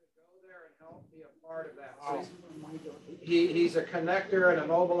be a part of that. So he's a connector and a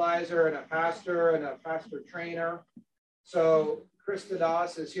mobilizer and a pastor trainer. So Chris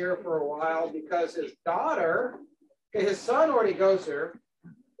Dadas is here for a while because his daughter, his son already goes here.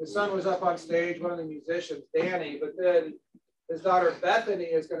 His son was up on stage, one of the musicians, Danny, but then his daughter Bethany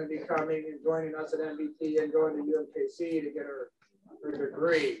is going to be coming and joining us at MBT and going to UMKC to get her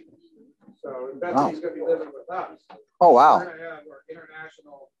degree. So Bethany's going to be living with us. Oh, wow. We're going to have our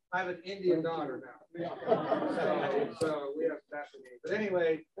international. I have an Indian daughter now. So we have Bethany. But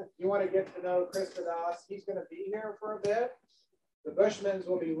anyway, you want to get to know Chris Dadas. He's going to be here for a bit. The Bushmans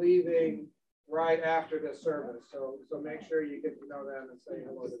will be leaving right after the service. So make sure you get to know them and say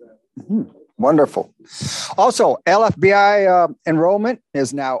hello to them. Mm-hmm. Wonderful. Also, LFBI enrollment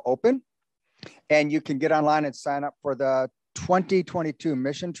is now open, and you can get online and sign up for the 2022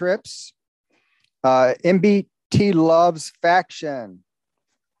 mission trips. MBT loves Faxon.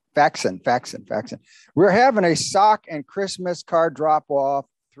 We're having a sock and Christmas card drop off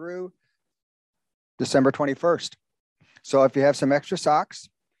through December 21st. So if you have some extra socks,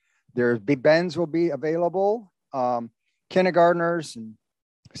 there's Big Bens will be available. Kindergartners and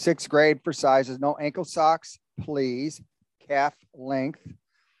 6th grade for sizes. No ankle socks, please. Calf length.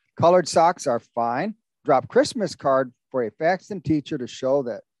 Colored socks are fine. Drop Christmas card for a Faxon teacher to show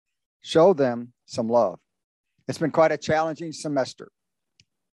them some love. It's been quite a challenging semester.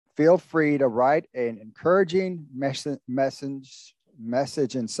 Feel free to write an encouraging message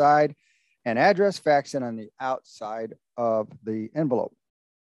inside and address Faxon on the outside of the envelope.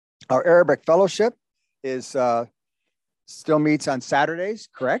 Our Arabic fellowship is still meets on Saturdays,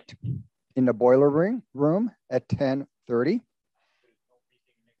 correct? In the boiler room at 10:30.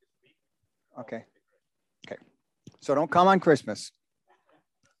 Okay. So don't come on Christmas.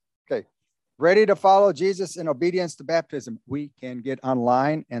 Okay. Ready to follow Jesus in obedience to baptism? We can get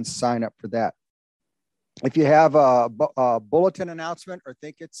online and sign up for that. If you have a bulletin announcement or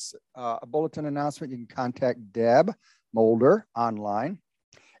think it's a bulletin announcement, you can contact Deb Mulder online.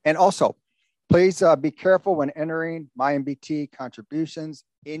 And also, please be careful when entering MyMBT contributions.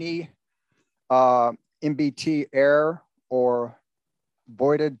 Any MBT error or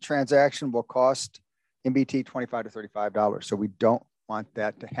voided transaction will cost MBT $25 to $35. So we don't want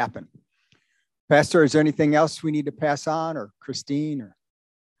that to happen. Pastor, is there anything else we need to pass on, or Christine, or?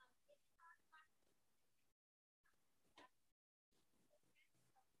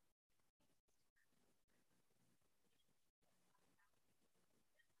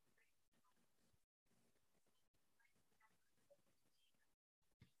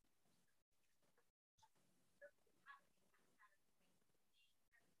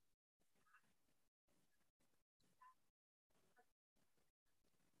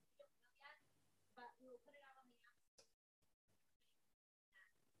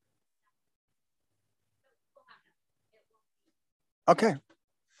 Okay.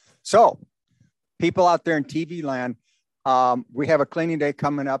 So people out there in TV land, we have a cleaning day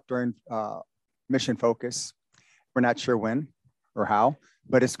coming up during Mission Focus. We're not sure when or how,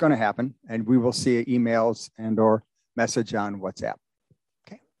 but it's going to happen. And we will see emails and or message on WhatsApp.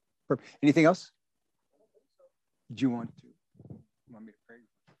 Okay. Anything else? Do you want me to pray?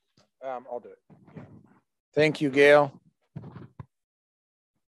 I'll do it. Yeah. Thank you, Gail.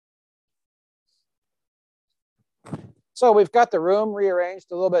 So we've got the room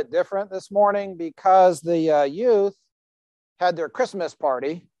rearranged a little bit different this morning because the youth had their Christmas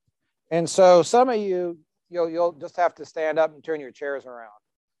party. And so some of you'll just have to stand up and turn your chairs around.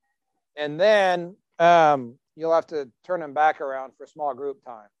 And then you'll have to turn them back around for small group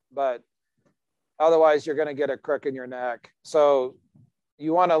time. But otherwise, you're going to get a crook in your neck. So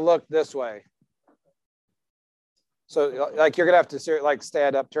you want to look this way. So like you're going to have to like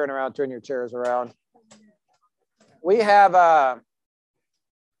stand up, turn around, turn your chairs around. We have,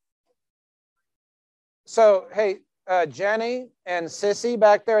 so, hey, Jenny and Sissy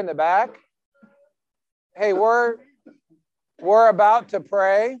back there in the back. Hey, we're about to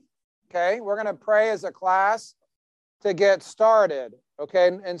pray, okay? We're going to pray as a class to get started, okay?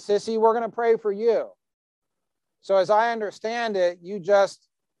 And Sissy, we're going to pray for you. So as I understand it, you just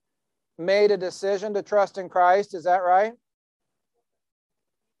made a decision to trust in Christ. Is that right?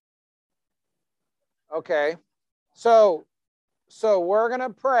 Okay. So we're going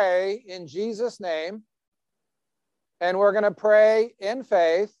to pray in Jesus' name, and we're going to pray in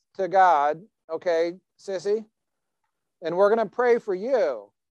faith to God, okay, Sissy? And we're going to pray for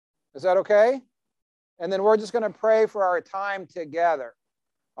you. Is that okay? And then we're just going to pray for our time together,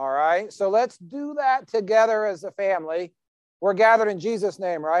 all right? So let's do that together as a family. We're gathered in Jesus'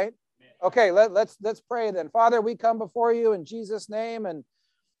 name, right? Okay, let's pray then. Father, we come before you in Jesus' name, and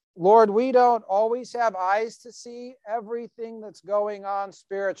Lord, we don't always have eyes to see everything that's going on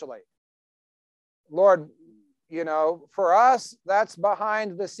spiritually. Lord, for us, that's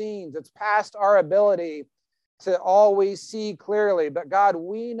behind the scenes. It's past our ability to always see clearly. But God,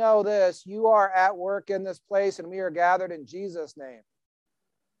 we know this. You are at work in this place, and we are gathered in Jesus' name.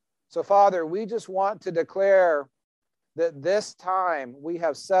 So, Father, we just want to declare that this time we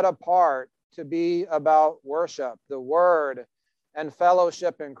have set apart to be about worship, the word, and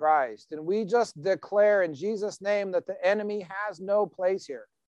fellowship in Christ. And we just declare in Jesus' name that the enemy has no place here.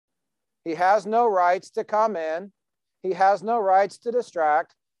 He has no rights to come in. He has no rights to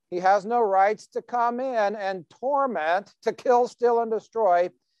distract. He has no rights to come in and torment, to kill, steal, and destroy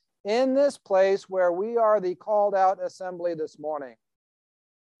in this place where we are the called out assembly this morning.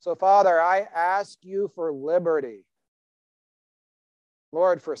 So, Father, I ask you for liberty.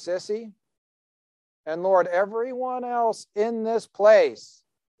 Lord, for Sissy, and Lord, everyone else in this place,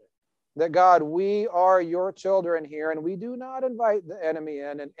 that God, we are your children here, and we do not invite the enemy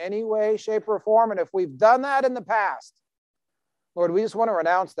in any way, shape, or form. And if we've done that in the past, Lord, we just want to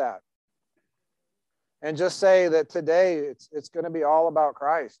renounce that and just say that today it's going to be all about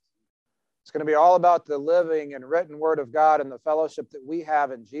Christ. It's going to be all about the living and written word of God and the fellowship that we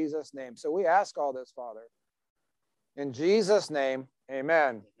have in Jesus' name. So we ask all this, Father. In Jesus' name,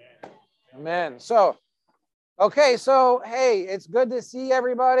 amen. Amen. So, okay, so, hey, it's good to see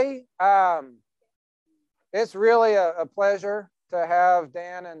everybody. It's really a pleasure to have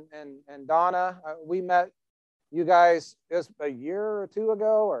Dan and Donna. We met you guys just a year or two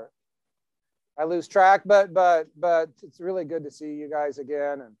ago, or I lose track, but it's really good to see you guys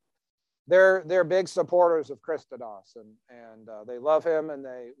again. And they're big supporters of Chris Dadas, and they love him, and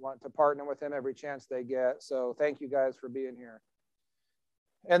they want to partner with him every chance they get. So thank you guys for being here.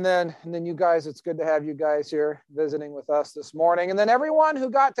 And then you guys, it's good to have you guys here visiting with us this morning. And then everyone who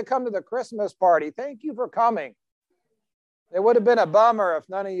got to come to the Christmas party, thank you for coming. It would have been a bummer if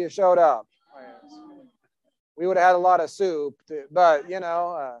none of you showed up. We would have had a lot of soup, but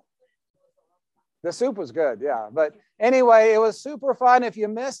the soup was good, yeah. But anyway, it was super fun. If you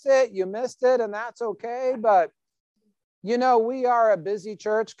missed it, you missed it, and that's okay. But, we are a busy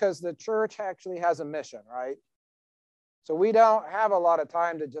church because the church actually has a mission, right? So we don't have a lot of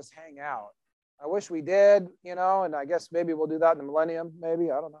time to just hang out. I wish we did, and I guess maybe we'll do that in the millennium,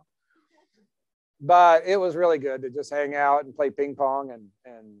 maybe, I don't know. But it was really good to just hang out and play ping pong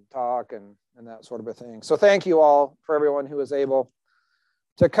and talk and that sort of a thing. So thank you all for everyone who was able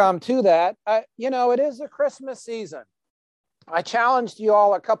to come to that. It is the Christmas season. I challenged you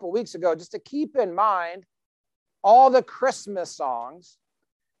all a couple weeks ago just to keep in mind all the Christmas songs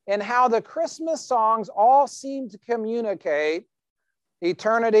and how the Christmas songs all seem to communicate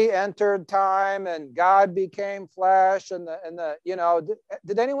eternity entered time and God became flesh and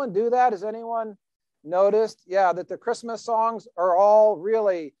did anyone do that? Has anyone noticed? Yeah, that the Christmas songs are all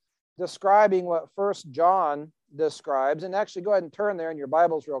really describing what 1 John describes. And actually go ahead and turn there in your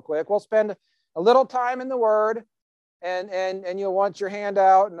Bibles real quick. We'll spend a little time in the Word, and you'll want your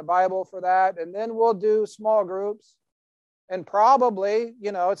handout in the Bible for that. And then we'll do small groups. And probably,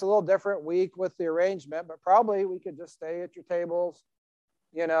 it's a little different week with the arrangement, but probably we could just stay at your tables,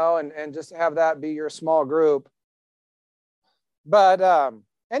 and just have that be your small group. But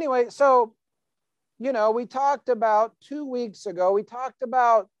anyway, so, we talked about 2 weeks ago, we talked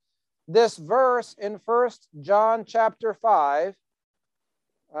about this verse in 1 John chapter 5,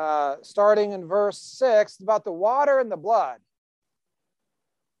 starting in verse 6, about the water and the blood.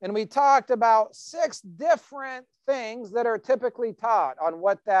 And we talked about 6 different things that are typically taught on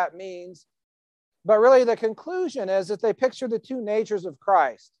what that means. But really the conclusion is that they picture the 2 natures of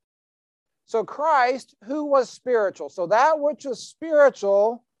Christ. So Christ, who was spiritual, so that which is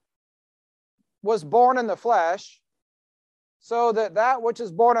spiritual was born in the flesh, so that which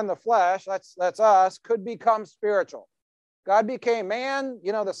is born in the flesh, that's us, could become spiritual. God became man,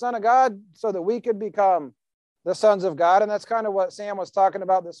 the Son of God, so that we could become the sons of God. And that's kind of what Sam was talking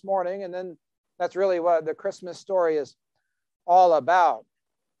about this morning. And then that's really what the Christmas story is all about.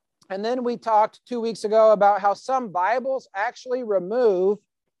 And then we talked 2 weeks ago about how some Bibles actually remove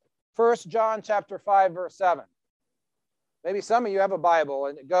 1 John chapter 5, verse 7. Maybe some of you have a Bible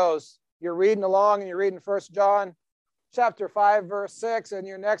and it goes, you're reading along and you're reading 1 John chapter 5, verse 6, and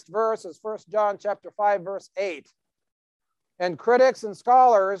your next verse is 1 John chapter 5, verse 8. And critics and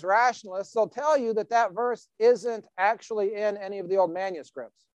scholars, rationalists, they'll tell you that verse isn't actually in any of the old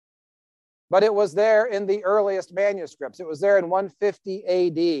manuscripts. But it was there in the earliest manuscripts. It was there in 150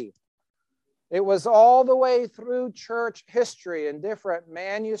 AD. It was all the way through church history in different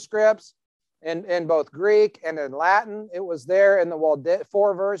manuscripts. in both Greek and in Latin. It was there in the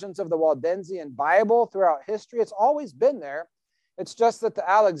 4 versions of the Waldensian Bible throughout history. It's always been there. It's just that the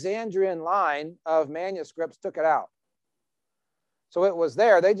Alexandrian line of manuscripts took it out. So it was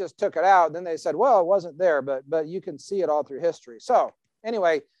there. They just took it out. And then they said, well, it wasn't there, but you can see it all through history. So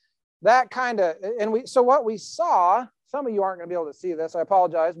anyway, that kind of, so what we saw, some of you aren't going to be able to see this. I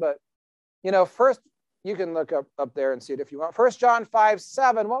apologize, but first you can look up there and see it if you want. 1 John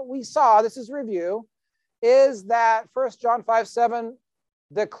 5:7, what we saw, this is review, is that 1 John 5:7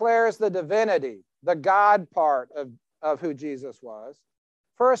 declares the divinity, the God part of who Jesus was.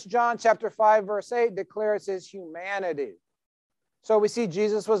 1 John chapter 5, verse 8 declares his humanity. So we see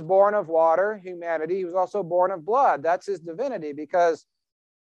Jesus was born of water, humanity. He was also born of blood. That's his divinity, because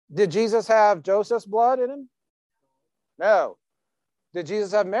did Jesus have Joseph's blood in him? No. Did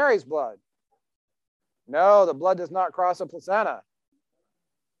Jesus have Mary's blood? No, the blood does not cross a placenta.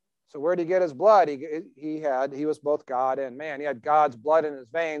 So where did he get his blood? He was both God and man. He had God's blood in his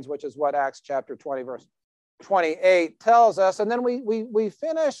veins, which is what Acts chapter 20, verse 28 tells us. And then we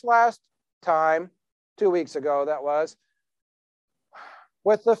finished last time, 2 weeks ago, that was,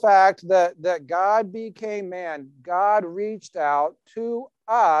 with the fact that God became man. God reached out to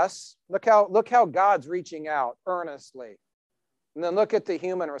us. Look how God's reaching out earnestly. And then look at the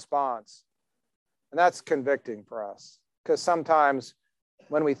human response. And that's convicting for us, because sometimes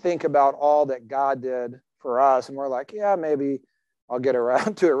when we think about all that God did for us, and we're like, yeah, maybe I'll get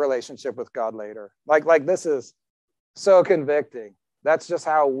around to a relationship with God later. Like this is so convicting. That's just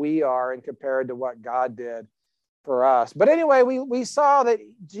how we are in compared to what God did for us. But anyway, we saw that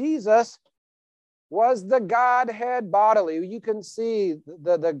Jesus was the Godhead bodily. You can see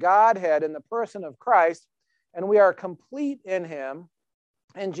the Godhead in the person of Christ, and we are complete in him,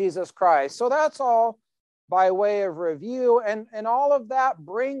 in Jesus Christ. So that's all by way of review. And all of that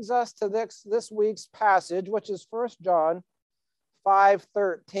brings us to this week's passage, which is 1 John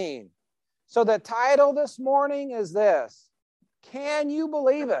 5:13. So the title this morning is this: Can you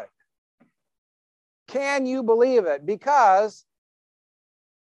believe it? Can you believe it? Because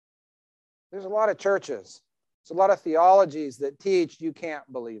there's a lot of churches, there's a lot of theologies that teach you can't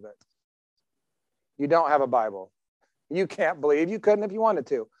believe it. You don't have a Bible. You can't believe. You couldn't if you wanted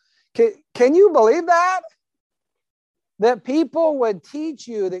to. Can you believe that? That people would teach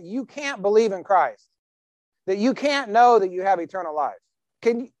you that you can't believe in Christ, that you can't know that you have eternal life.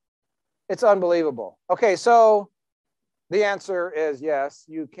 It's unbelievable. Okay, so the answer is yes,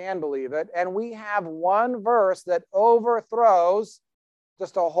 you can believe it. And we have one verse that overthrows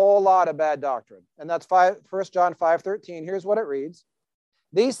just a whole lot of bad doctrine. And that's 1 John 5:13. Here's what it reads.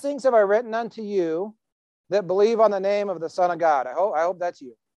 These things have I written unto you that believe on the name of the Son of God. I hope that's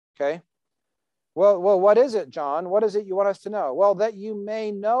you. Okay. Well, what is it, John? What is it you want us to know? Well, that you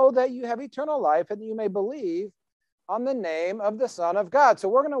may know that you have eternal life, and that you may believe on the name of the Son of God. So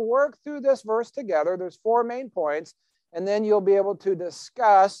we're going to work through this verse together. There's 4 main points, and then you'll be able to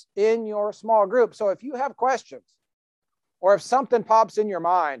discuss in your small group. So if you have questions, or if something pops in your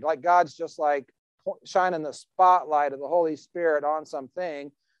mind, like God's just like shining the spotlight of the Holy Spirit on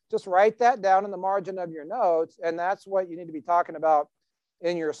something, just write that down in the margin of your notes, and that's what you need to be talking about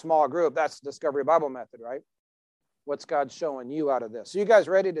in your small group. That's Discovery Bible Method, right? What's God showing you out of this? So you guys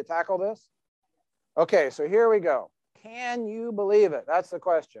ready to tackle this? Okay, so here we go. Can you believe it? That's the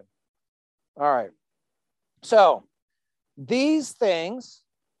question. All right. So these things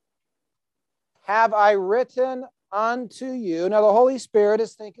have I written unto you. Now the Holy Spirit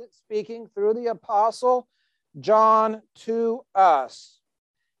is speaking through the Apostle John to us.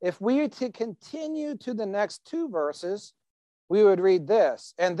 If we are to continue to the next 2 verses, we would read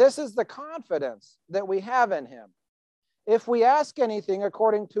this. And this is the confidence that we have in him. If we ask anything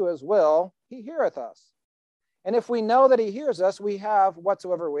according to his will, he heareth us. And if we know that he hears us, we have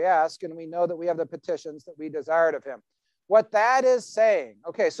whatsoever we ask, and we know that we have the petitions that we desired of him. What that is saying,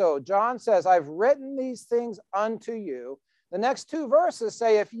 okay, so John says, I've written these things unto you. The next 2 verses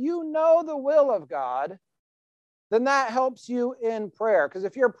say, if you know the will of God, then that helps you in prayer. Because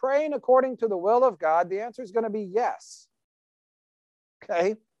if you're praying according to the will of God, the answer is going to be yes.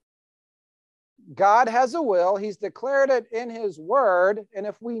 Okay? God has a will. He's declared it in his word. And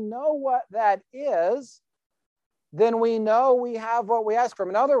if we know what that is, then we know we have what we ask for.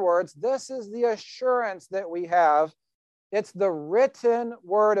 In other words, this is the assurance that we have. It's the written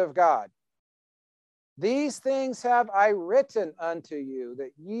word of God. These things have I written unto you,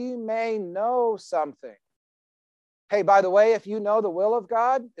 that ye may know something. Hey, by the way, if you know the will of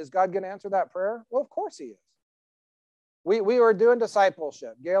God, is God going to answer that prayer? Well, of course he is. We were doing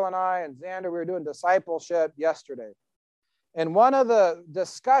discipleship. Gail and I and Xander, we were doing discipleship yesterday. And one of the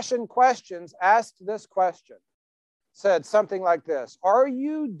discussion questions asked this question, said something like this: are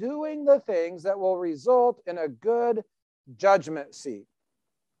you doing the things that will result in a good judgment seat?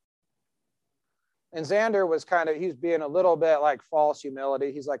 And Xander was he's being a little bit like false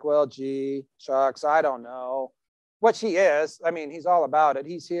humility. He's like, well, gee, shucks, I don't know. Which he is. I mean, he's all about it.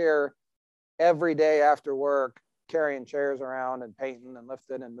 He's here every day after work, carrying chairs around and painting and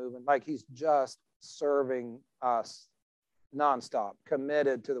lifting and moving. Like he's just serving us nonstop,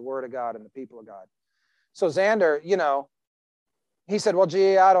 committed to the word of God and the people of God. So Xander, he said, well,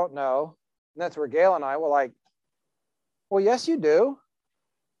 gee, I don't know. And that's where Gail and I were like, well, yes, you do.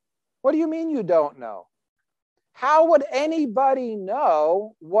 What do you mean you don't know? How would anybody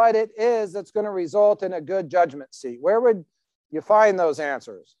know what it is that's going to result in a good judgment seat? Where would you find those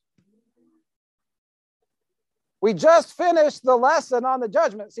answers? We just finished the lesson on the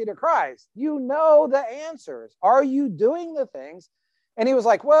judgment seat of Christ. You know the answers. Are you doing the things? And he was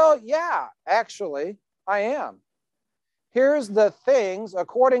like, well, yeah, actually, I am. Here's the things,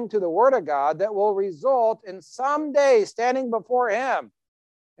 according to the word of God, that will result in someday standing before him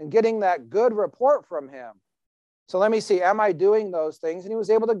and getting that good report from him. So let me see, am I doing those things? And he was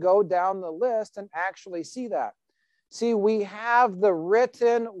able to go down the list and actually see that. See, we have the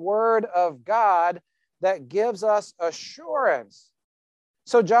written word of God that gives us assurance.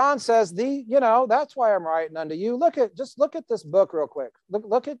 So John says, that's why I'm writing unto you. Look at this book real quick.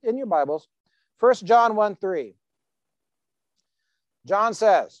 Look at in your Bibles, 1 John 1:3. John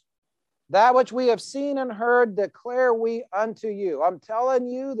says, that which we have seen and heard declare we unto you. I'm telling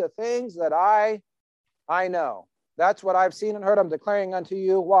you the things that I know. That's what I've seen and heard. I'm declaring unto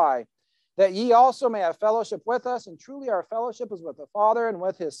you. Why? That ye also may have fellowship with us. And truly our fellowship is with the Father and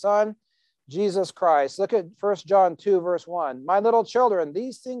with his Son, Jesus Christ. Look at 1 John 2, verse 1. My little children,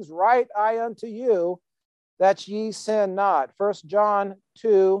 these things write I unto you, that ye sin not. 1 John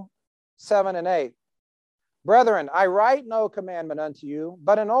 2, 7 and 8. Brethren, I write no commandment unto you,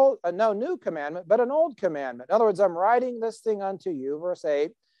 but no new commandment, but an old commandment. In other words, I'm writing this thing unto you, verse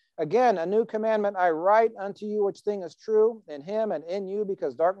 8. Again, a new commandment I write unto you, which thing is true in him and in you,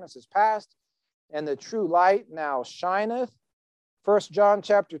 because darkness is past, and the true light now shineth. 1 John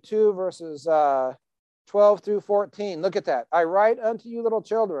chapter 2, verses 12 through 14. Look at that. I write unto you, little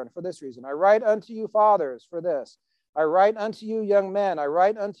children, for this reason. I write unto you, fathers, for this. I write unto you, young men. I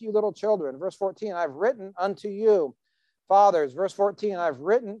write unto you, little children. Verse 14, I've written unto you, fathers. Verse 14, I've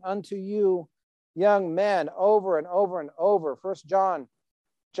written unto you, young men, over and over and over. 1 John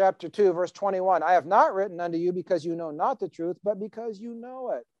chapter 2, verse 21, I have not written unto you because you know not the truth, but because you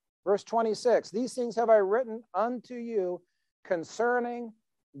know it. Verse 26, these things have I written unto you concerning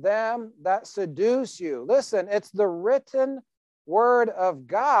them that seduce you. Listen, it's the written word of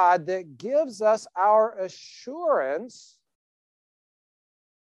God that gives us our assurance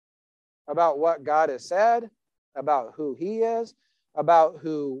about what God has said, about who he is, about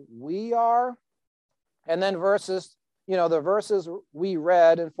who we are. And then the verses we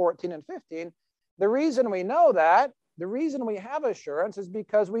read in 14 and 15, the reason we know that, the reason we have assurance is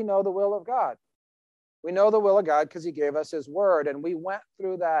because we know the will of God. We know the will of God because he gave us his word. And we went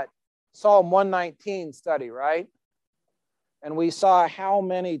through that Psalm 119 study, right? And we saw how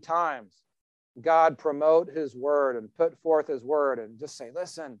many times God promote his word and put forth his word and just say,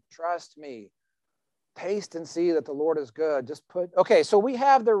 listen, trust me, taste and see that the Lord is good. Okay, so we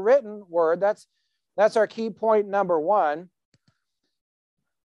have the written word. That's our key point number one.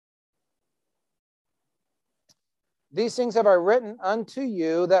 These things have I written unto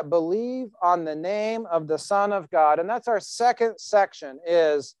you that believe on the name of the Son of God. And that's our second section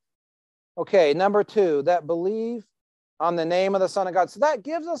is, okay, number two, that believe on the name of the Son of God. So that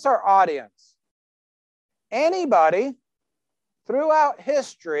gives us our audience. Anybody throughout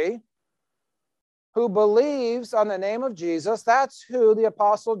history who believes on the name of Jesus, that's who the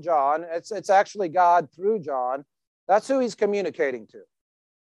Apostle John, it's actually God through John, that's who he's communicating to.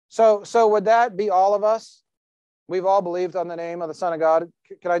 So would that be all of us? We've all believed on the name of the Son of God.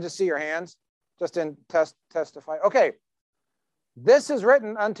 Can I just see your hands? Just in testify. Okay. This is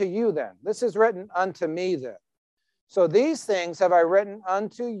written unto you then. This is written unto me then. So these things have I written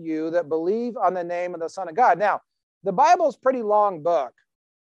unto you that believe on the name of the Son of God. Now, the Bible's a pretty long book,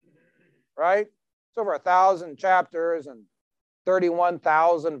 right? It's over 1,000 chapters and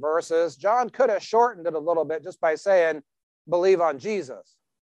 31,000 verses. John could have shortened it a little bit just by saying, believe on Jesus.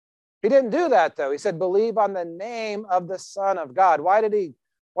 He didn't do that, though. He said, believe on the name of the Son of God. Why did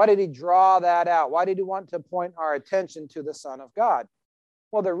he draw that out? Why did he want to point our attention to the Son of God?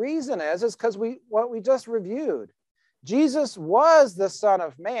 Well, the reason is because what we just reviewed. Jesus was the Son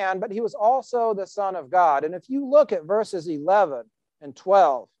of Man, but he was also the Son of God. And if you look at verses 11 and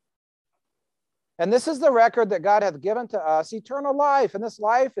 12, and this is the record that God hath given to us, eternal life, and this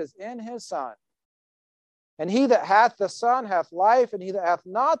life is in his Son. And he that hath the Son hath life, and he that hath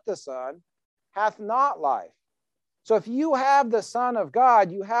not the Son hath not life. So if you have the Son of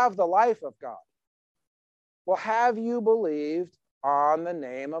God, you have the life of God. Well, have you believed on the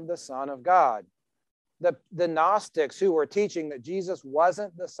name of the Son of God? The Gnostics who were teaching that Jesus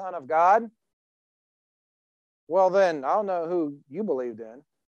wasn't the Son of God, well then, I don't know who you believed in,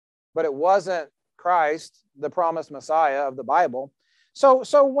 but it wasn't Christ, the promised Messiah of the Bible. So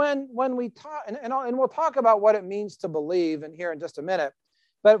when we talk, and we'll talk about what it means to believe in here in just a minute,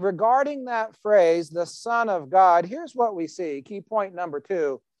 but regarding that phrase, the Son of God, here's what we see. Key point number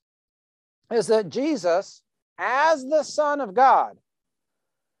 2 is that Jesus, as the Son of God,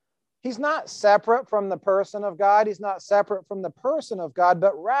 he's not separate from the person of God. He's not separate from the person of God,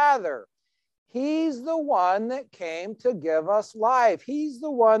 but rather, he's the one that came to give us life. He's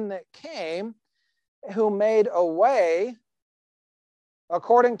the one that came who made a way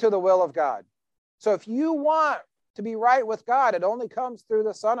according to the will of God. So if you want to be right with God, it only comes through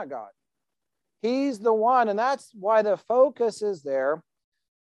the Son of God. He's the one, and that's why the focus is there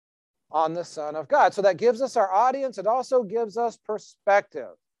on the Son of God. So that gives us our audience. It also gives us perspective.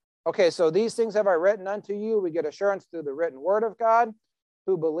 Okay, so these things have I written unto you. We get assurance through the written word of God,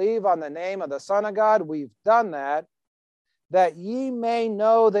 who believe on the name of the Son of God. We've done that ye may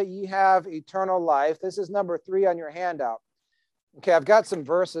know that ye have eternal life. This is number 3 on your handout. Okay, I've got some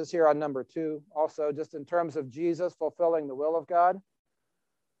verses here on number 2 also, just in terms of Jesus fulfilling the will of God.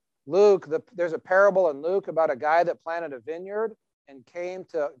 Luke, there's a parable in Luke about a guy that planted a vineyard and came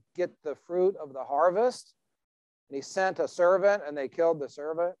to get the fruit of the harvest. And he sent a servant and they killed the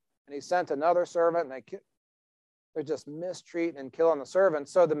servant. And he sent another servant and they're just mistreating and killing the servant.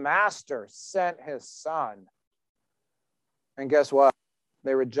 So the master sent his son. And guess what?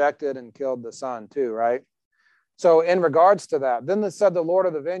 They rejected and killed the son too, right? So in regards to that, then said the Lord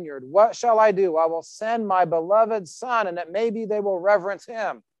of the vineyard, what shall I do? I will send my beloved son, and that maybe they will reverence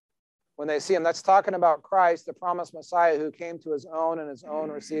him when they see him. That's talking about Christ, the promised Messiah who came to his own, and his own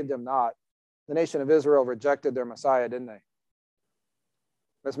received him not. The nation of Israel rejected their Messiah, didn't they?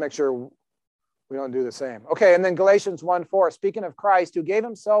 Let's make sure we don't do the same. Okay, and then Galatians 1:4, speaking of Christ, who gave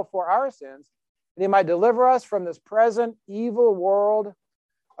himself for our sins, that he might deliver us from this present evil world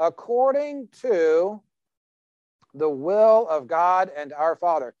according to the will of God and our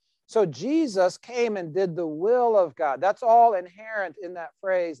Father. So Jesus came and did the will of God. That's all inherent in that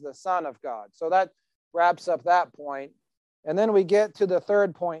phrase, the Son of God. So that wraps up that point. And then we get to the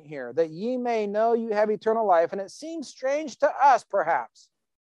third point here, that ye may know you have eternal life. And it seems strange to us, perhaps,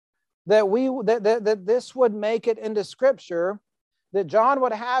 that this would make it into Scripture, that John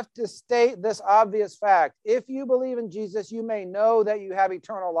would have to state this obvious fact. If you believe in Jesus, you may know that you have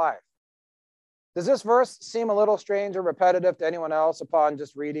eternal life. Does this verse seem a little strange or repetitive to anyone else upon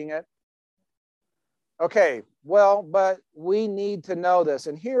just reading it? Okay, well, but we need to know this,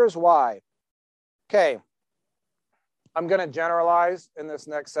 and here's why. Okay, I'm going to generalize in this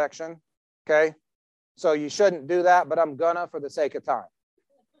next section, okay? So you shouldn't do that, but I'm gonna for the sake of time,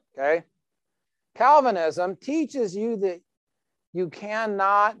 okay? Calvinism teaches you that you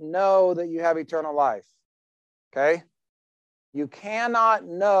cannot know that you have eternal life, okay? You cannot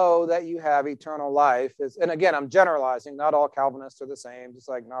know that you have eternal life. And again, I'm generalizing. Not all Calvinists are the same, just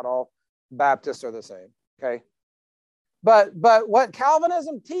like not all Baptists are the same, okay? But what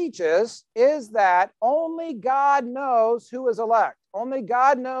Calvinism teaches is that only God knows who is elect. Only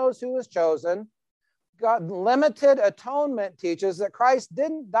God knows who is chosen. God, limited atonement teaches that Christ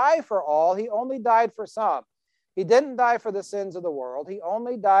didn't die for all. He only died for some. He didn't die for the sins of the world. He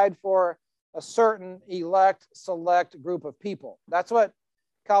only died for a certain elect, select group of people. That's what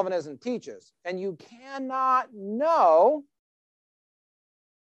Calvinism teaches. And you cannot know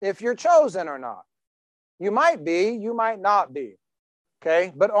if you're chosen or not. You might be, you might not be,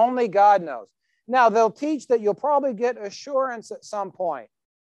 okay? But only God knows. Now, they'll teach that you'll probably get assurance at some point.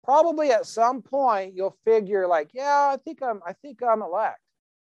 Probably at some point, you'll figure like, yeah, I think I'm elect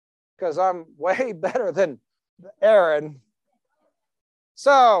because I'm way better than Aaron.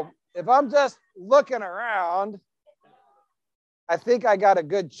 So if I'm just looking around, I think I got a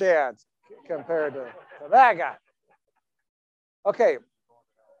good chance compared to that guy. Okay,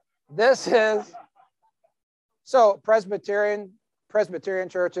 this is, so Presbyterian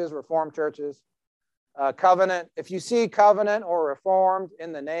churches, Reformed churches, covenant. If you see covenant or Reformed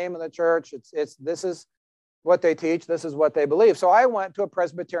in the name of the church, this is what they teach. This is what they believe. So I went to a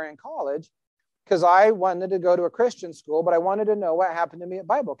Presbyterian college, because I wanted to go to a Christian school, but I wanted to know what happened to me at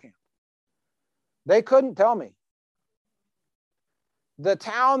Bible camp. They couldn't tell me. The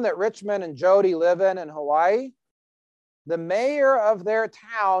town that Richmond and Jody live in Hawaii, the mayor of their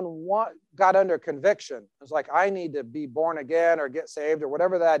town got under conviction. It was like, I need to be born again or get saved or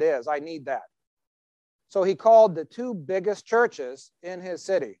whatever that is. I need that. So he called the 2 biggest churches in his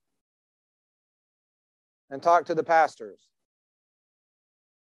city and talked to the pastors.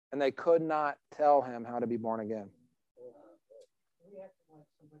 And they could not tell him how to be born again.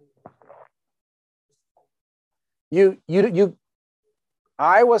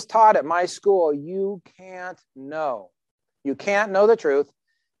 I was taught at my school, you can't know. You can't know the truth.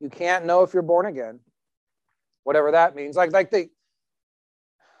 You can't know if you're born again. Whatever that means.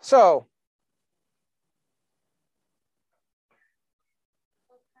 So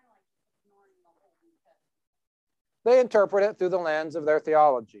they interpret it through the lens of their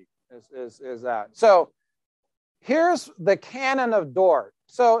theology, is that. So here's the canon of Dort.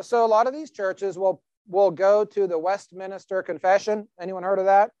 So a lot of these churches will go to the Westminster Confession. Anyone heard of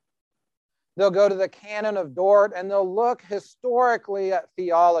that? They'll go to the canon of Dort and they'll look historically at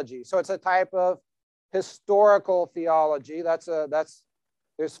theology. So it's a type of historical theology.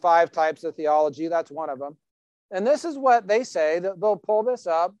 There's 5 types of theology. That's one of them. And this is what they say. They'll pull this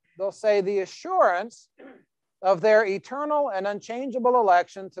up. They'll say the assurance of their eternal and unchangeable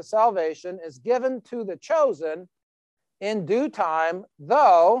election to salvation is given to the chosen in due time,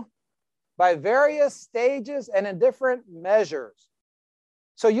 though by various stages and in different measures.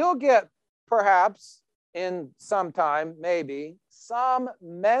 So you'll get perhaps in some time, maybe, some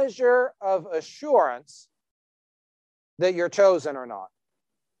measure of assurance that you're chosen or not.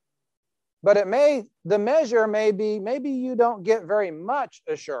 But the measure may be, maybe you don't get very much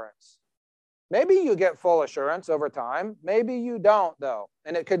assurance. Maybe you get full assurance over time. Maybe you don't, though.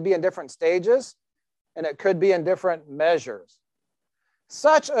 And it could be in different stages, and it could be in different measures.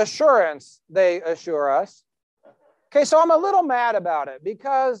 Such assurance, they assure us. Okay, so I'm a little mad about it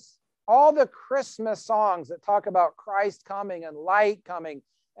because all the Christmas songs that talk about Christ coming and light coming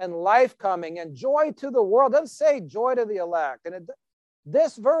and life coming and joy to the world, doesn't say joy to the elect. And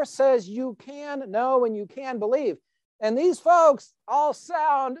this verse says you can know and you can believe. And these folks all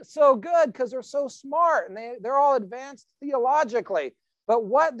sound so good because they're so smart and they're all advanced theologically. But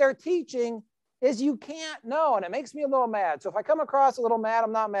what they're teaching is you can't know, and it makes me a little mad. So if I come across a little mad,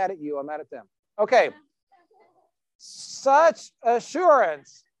 I'm not mad at you, I'm mad at them. Okay. Such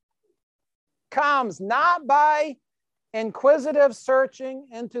assurance comes not by inquisitive searching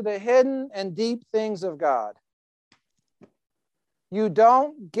into the hidden and deep things of God. You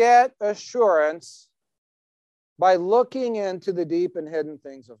don't get assurance by looking into the deep and hidden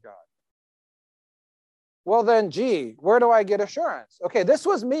things of God. Well then, gee, where do I get assurance? Okay, this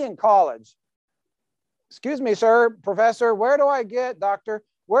was me in college. Excuse me, sir, professor, doctor,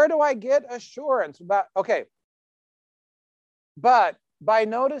 where do I get assurance about, okay. But by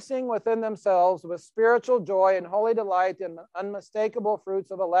noticing within themselves with spiritual joy and holy delight in unmistakable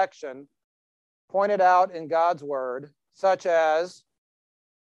fruits of election pointed out in God's word, such as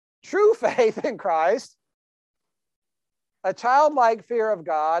true faith in Christ, a childlike fear of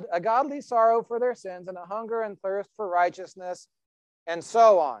God, a godly sorrow for their sins, and a hunger and thirst for righteousness, and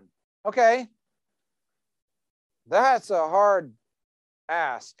so on. Okay? That's a hard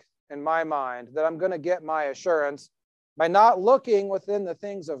ask in my mind, that I'm going to get my assurance by not looking within the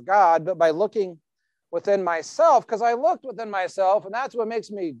things of God, but by looking within myself, because I looked within myself, and that's what makes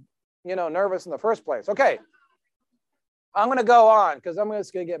me, nervous in the first place. Okay. I'm going to go on because I'm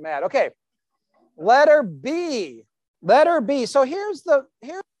just going to get mad. Okay. Letter B. So here's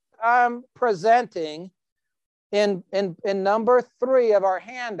I'm presenting in number 3 of our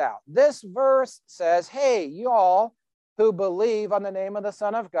handout. This verse says, hey, you all who believe on the name of the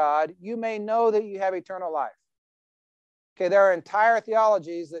Son of God, you may know that you have eternal life. Okay, there are entire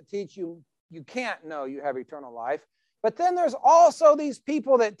theologies that teach you can't know you have eternal life. But then there's also these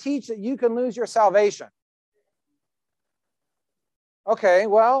people that teach that you can lose your salvation. Okay,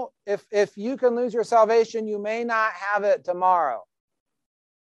 well, if you can lose your salvation, you may not have it tomorrow.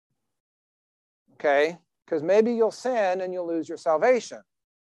 Okay, because maybe you'll sin and you'll lose your salvation.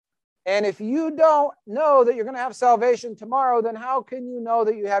 And if you don't know that you're going to have salvation tomorrow, then how can you know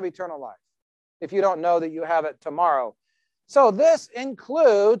that you have eternal life if you don't know that you have it tomorrow? So this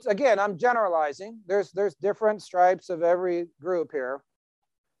includes, again, I'm generalizing. There's different stripes of every group here.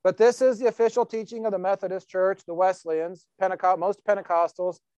 But this is the official teaching of the Methodist Church, the Wesleyans, most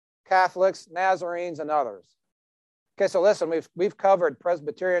Pentecostals, Catholics, Nazarenes, and others. Okay, so listen, we've covered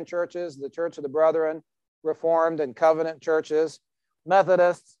Presbyterian churches, the Church of the Brethren, Reformed and Covenant churches.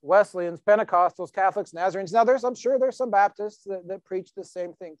 Methodists, Wesleyans, Pentecostals, Catholics, Nazarenes. Now, I'm sure there's some Baptists that preach the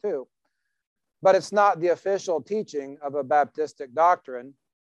same thing too. But it's not the official teaching of a Baptistic doctrine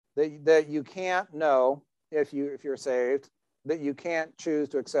that you can't know if you're saved, that you can't choose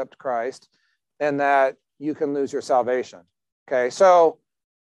to accept Christ, and that you can lose your salvation. Okay, so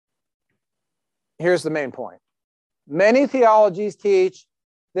here's the main point. Many theologies teach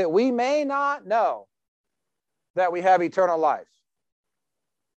that we may not know that we have eternal life.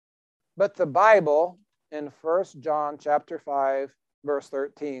 But the Bible in 1 John chapter 5, verse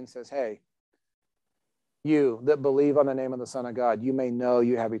 13 says, hey, you that believe on the name of the Son of God, you may know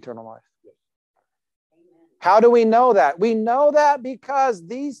you have eternal life. How do we know that? We know that because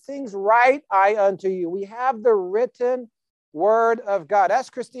these things write I unto you. We have the written word of God.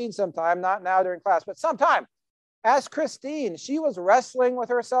 Ask Christine sometime, not now during class, but sometime. Ask Christine. She was wrestling with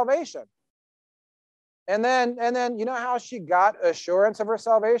her salvation. And then you know how she got assurance of her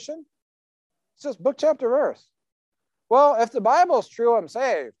salvation? It's just book, chapter, verse. Well, if the Bible's true, I'm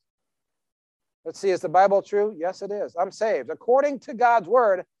saved. Let's see, is the Bible true? Yes, it is. I'm saved. According to God's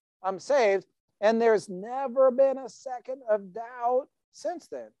word, I'm saved. And there's never been a second of doubt since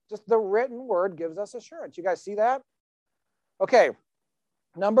then. Just the written word gives us assurance. You guys see that? Okay,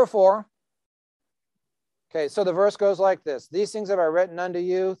 number 4. Okay, so the verse goes like this. These things have I written unto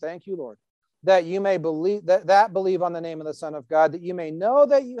you, thank you, Lord, that you may believe, that believe on the name of the Son of God, that you may know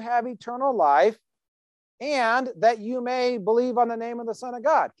that you have eternal life, and that you may believe on the name of the Son of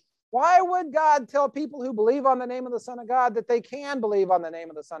God. Why would God tell people who believe on the name of the Son of God that they can believe on the name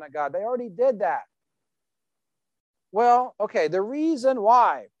of the Son of God? They already did that. Well, okay, the reason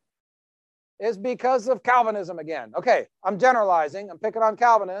why is because of Calvinism again. Okay, I'm generalizing. I'm picking on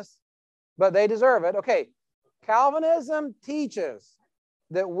Calvinists, but they deserve it. Okay, Calvinism teaches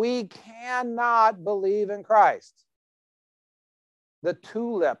that we cannot believe in Christ. The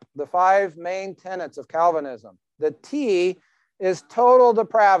TULIP, the 5 main tenets of Calvinism. The T is total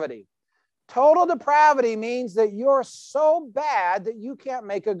depravity. Total depravity means that you're so bad that you can't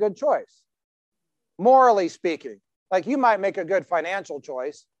make a good choice, morally speaking. Like you might make a good financial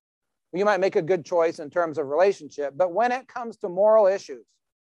choice. You might make a good choice in terms of relationship. But when it comes to moral issues,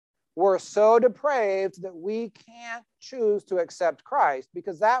 we're so depraved that we can't choose to accept Christ,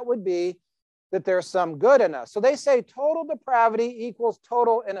 because that would be that there's some good in us. So they say total depravity equals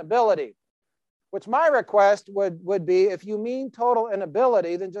total inability, which my request would be, if you mean total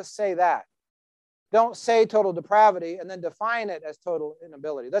inability, then just say that. Don't say total depravity and then define it as total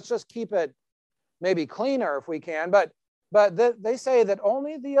inability. Let's just keep it maybe cleaner if we can. But they say that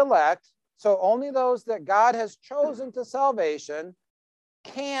only the elect, so only those that God has chosen to salvation,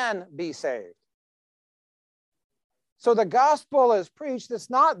 can be saved. So the gospel is preached.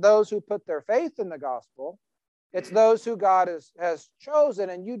 It's not those who put their faith in the gospel. It's those who God has chosen,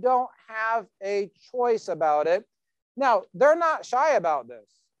 and you don't have a choice about it. Now, they're not shy about this.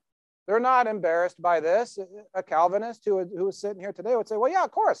 They're not embarrassed by this. A Calvinist who is sitting here today would say, well, yeah,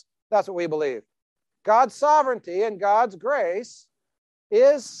 of course, that's what we believe. God's sovereignty and God's grace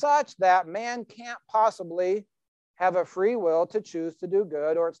is such that man can't possibly have a free will to choose to do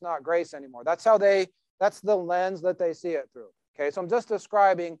good, or it's not grace anymore. That's the lens that they see it through. Okay, so I'm just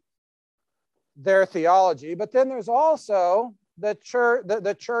describing their theology. But then there's also the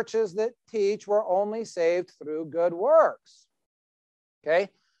churches that teach we're only saved through good works. Okay,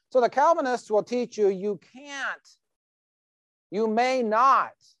 so the Calvinists will teach you you may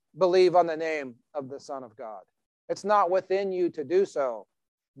not believe on the name of the Son of God. It's not within you to do so.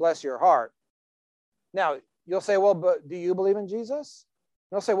 Bless your heart. Now, you'll say, well, but do you believe in Jesus?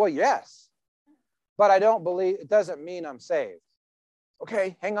 And they'll say, well, yes. But I don't believe, it doesn't mean I'm saved.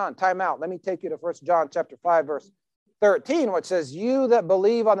 Okay, hang on, time out. Let me take you to 1 John chapter 5, verse 13, which says, you that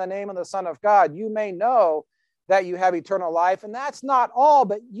believe on the name of the Son of God, you may know that you have eternal life. And that's not all,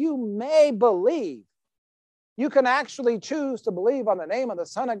 but you may believe. You can actually choose to believe on the name of the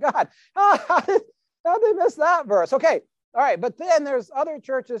Son of God. How did they miss that verse? Okay, all right, but then there's other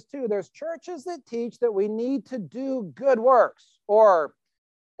churches too. There's churches that teach that we need to do good works, or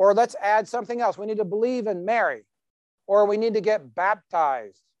let's add something else. We need to believe in Mary, or we need to get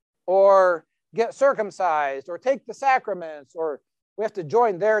baptized, or get circumcised, or take the sacraments, or we have to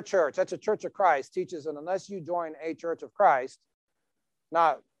join their church. That's a Church of Christ teaches, and unless you join a Church of Christ,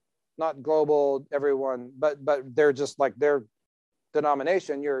 not global, everyone, but they're just like their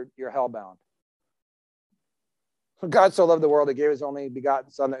denomination, you're hellbound. God so loved the world, he gave his only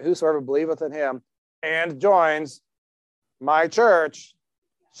begotten Son, that whosoever believeth in him and joins my church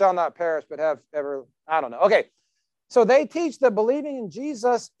shall not perish, but have ever, I don't know. Okay, so they teach that believing in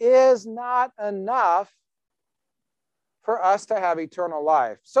Jesus is not enough for us to have eternal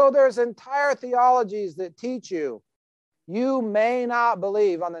life. So there's entire theologies that teach you may not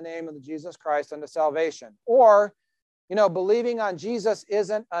believe on the name of Jesus Christ unto salvation. Or, believing on Jesus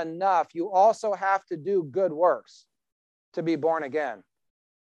isn't enough. You also have to do good works to be born again.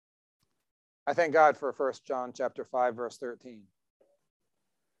 I thank God for 1 John chapter 5, verse 13.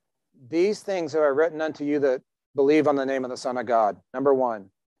 These things have I written unto you that believe on the name of the Son of God. Number one,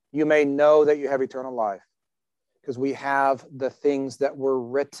 you may know that you have eternal life because we have the things that were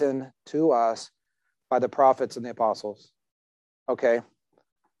written to us by the prophets and the apostles. Okay,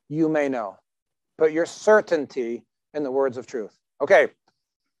 you may know. Put your certainty in the words of truth. Okay,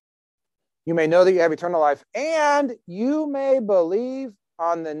 you may know that you have eternal life, and you may believe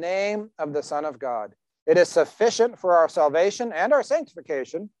on the name of the Son of God. It is sufficient for our salvation and our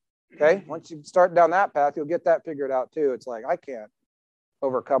sanctification. Okay, once you start down that path, you'll get that figured out too. It's like, I can't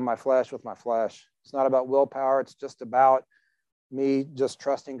overcome my flesh with my flesh. It's not about willpower. It's just about me just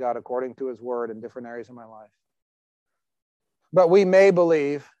trusting God according to his word in different areas of my life. But we may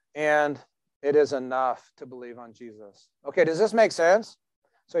believe, and it is enough to believe on Jesus. Okay, does this make sense?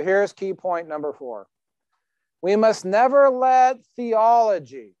 So here's key point number 4. We must never let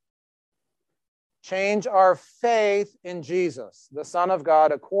theology change our faith in Jesus, the Son of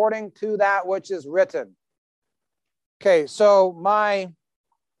God, according to that which is written. Okay, so my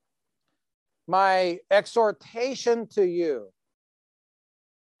exhortation to you,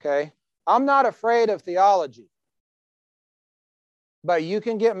 okay, I'm not afraid of theology. But you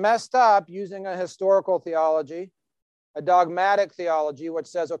can get messed up using a historical theology, a dogmatic theology, which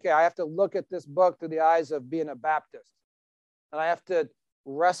says, okay, I have to look at this book through the eyes of being a Baptist. And I have to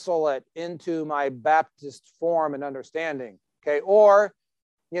wrestle it into my Baptist form and understanding. Okay, or,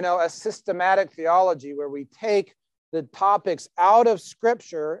 a systematic theology where we take the topics out of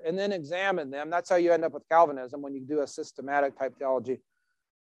Scripture and then examine them. That's how you end up with Calvinism when you do a systematic type theology.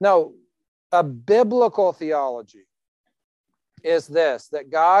 No, a biblical theology is this, that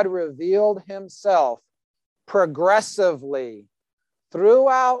God revealed himself progressively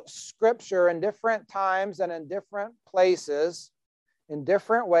throughout Scripture in different times and in different places, in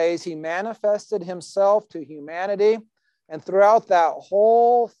different ways. He manifested himself to humanity, and throughout that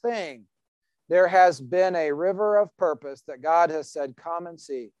whole thing, there has been a river of purpose that God has said, come and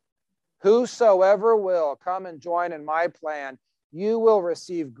see. Whosoever will come and join in my plan, you will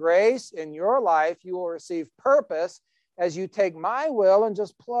receive grace in your life, you will receive purpose, as you take my will and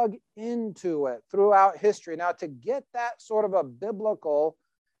just plug into it throughout history. Now, to get that sort of a biblical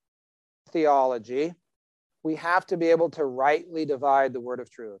theology, we have to be able to rightly divide the word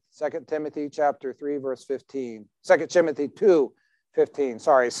of truth. 2 Timothy chapter 3, verse 15. 2 Timothy 2, 15,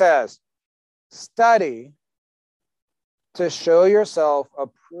 says, study to show yourself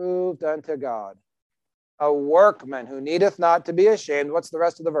approved unto God, a workman who needeth not to be ashamed. What's the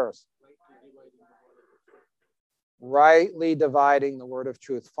rest of the verse? Rightly dividing the word of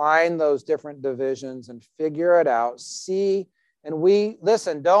truth. Find those different divisions and figure it out. See, and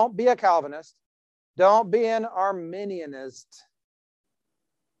listen, don't be a Calvinist. Don't be an Arminianist.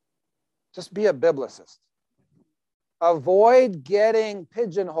 Just be a biblicist. Avoid getting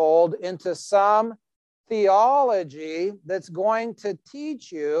pigeonholed into some theology that's going to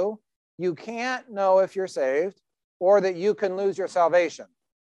teach you can't know if you're saved or that you can lose your salvation.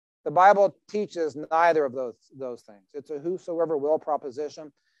 The Bible teaches neither of those things. It's a whosoever will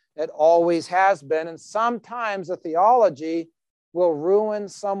proposition. It always has been. And sometimes a theology will ruin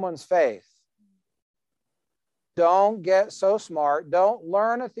someone's faith. Don't get so smart. Don't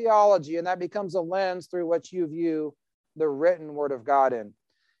learn a theology, and that becomes a lens through which you view the written word of God in.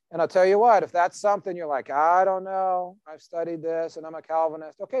 And I'll tell you what, if that's something you're like, I don't know, I've studied this and I'm a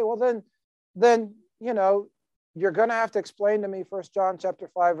Calvinist. Okay, well then you're going to have to explain to me 1 John chapter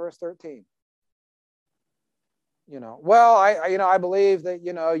 5, verse 13. I believe that,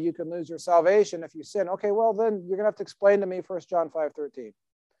 you can lose your salvation if you sin. Okay, well, then you're going to have to explain to me 1 John 5, 13.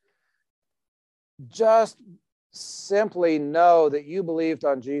 Just simply know that you believed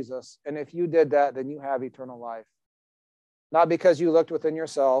on Jesus. And if you did that, then you have eternal life. Not because you looked within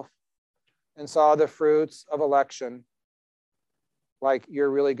yourself and saw the fruits of election, like you're a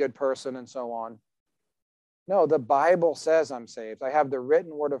really good person and so on. No, the Bible says I'm saved. I have the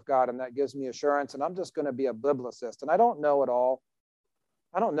written word of God, and that gives me assurance, and I'm just going to be a biblicist. And I don't know it all.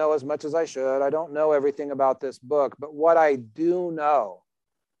 I don't know as much as I should. I don't know everything about this book, but what I do know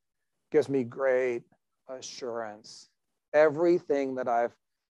gives me great assurance. Everything that I've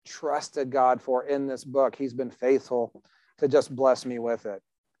trusted God for in this book, he's been faithful to just bless me with it.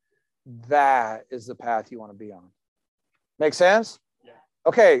 That is the path you want to be on. Make sense? Yeah.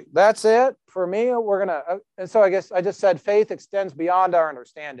 Okay, that's it for me. We're going to, and so I guess I just said faith extends beyond our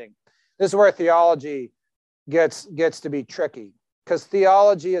understanding. This is where theology gets to be tricky, because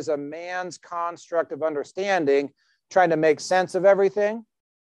theology is a man's construct of understanding, trying to make sense of everything.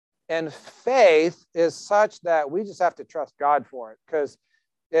 And faith is such that we just have to trust God for it, because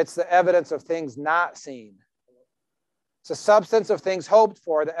it's the evidence of things not seen. It's the substance of things hoped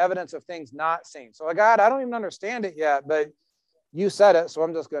for, the evidence of things not seen. So God, I don't even understand it yet, but you said it, so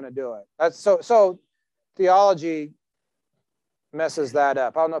I'm just going to do it. That's so theology messes that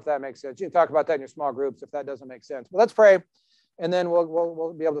up. I don't know if that makes sense. You can talk about that in your small groups if that doesn't make sense. But let's pray, and then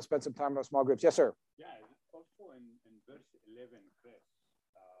we'll be able to spend some time in our small groups. Yes, sir. Yeah, also in verse 11, Chris,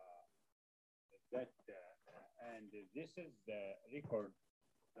 and this is the record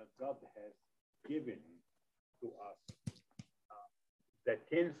that God has given to us. The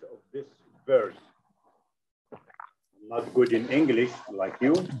tense of this verse, not good in English like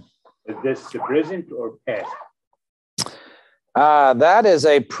you, is this the present or past? That is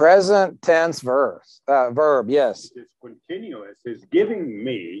a present tense verb, yes. It is continuous. It's giving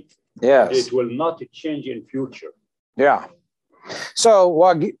me, yes. It will not change in future. Yeah. So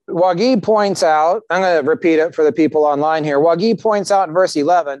Wagi points out, I'm going to repeat it for the people online here. Wagi points out in verse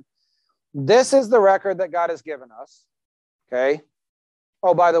 11, this is the record that God has given us. Okay.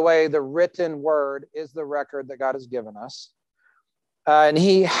 Oh, by the way, the written word is the record that God has given us. And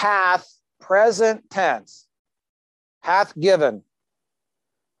he hath, present tense, hath given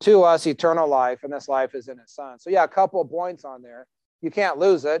to us eternal life, and this life is in his son. So yeah, a couple of points on there. You can't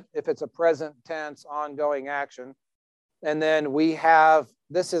lose it if it's a present tense ongoing action. And then we have,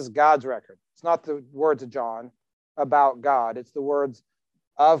 this is God's record. It's not the words of John about God. It's the words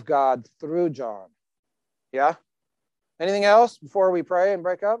of God through John. Yeah? Anything else before we pray and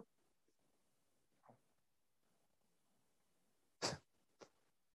break up?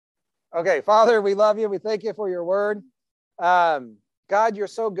 Okay, Father, we love you. We thank you for your word. God, you're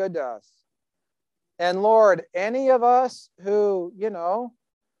so good to us. And Lord, any of us who,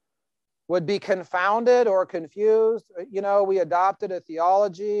 would be confounded or confused, we adopted a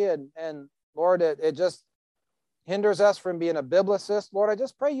theology and Lord, it just hinders us from being a biblicist. Lord, I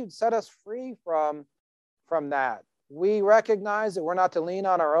just pray you'd set us free from that. We recognize that we're not to lean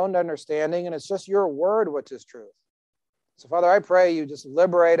on our own understanding, and it's just your word which is truth. So, Father, I pray you just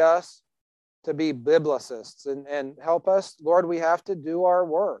liberate us to be biblicists and help us. Lord, we have to do our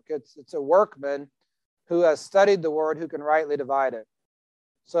work. It's a workman who has studied the word, who can rightly divide it.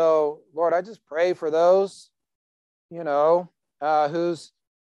 So, Lord, I just pray for those, whose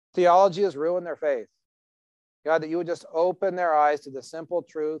theology has ruined their faith. God, that you would just open their eyes to the simple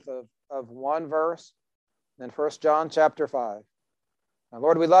truth of one verse in 1 John chapter 5. Now,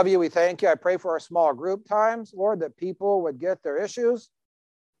 Lord, we love you. We thank you. I pray for our small group times, Lord, that people would get their issues,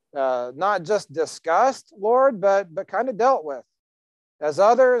 not just discussed, Lord, but kind of dealt with. As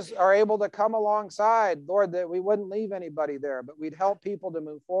others are able to come alongside, Lord, that we wouldn't leave anybody there, but we'd help people to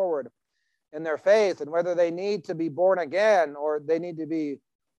move forward in their faith, and whether they need to be born again or they need to be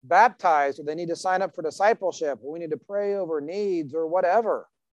baptized or they need to sign up for discipleship or we need to pray over needs or whatever.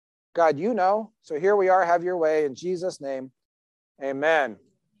 God, you know. So here we are. Have your way in Jesus' name. Amen.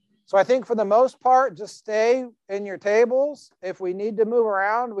 So I think for the most part, just stay in your tables. If we need to move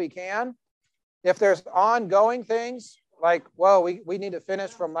around, we can. If there's ongoing things like, well, we need to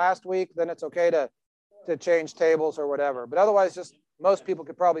finish from last week, then it's okay to change tables or whatever. But otherwise, just most people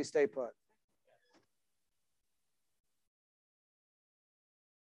could probably stay put.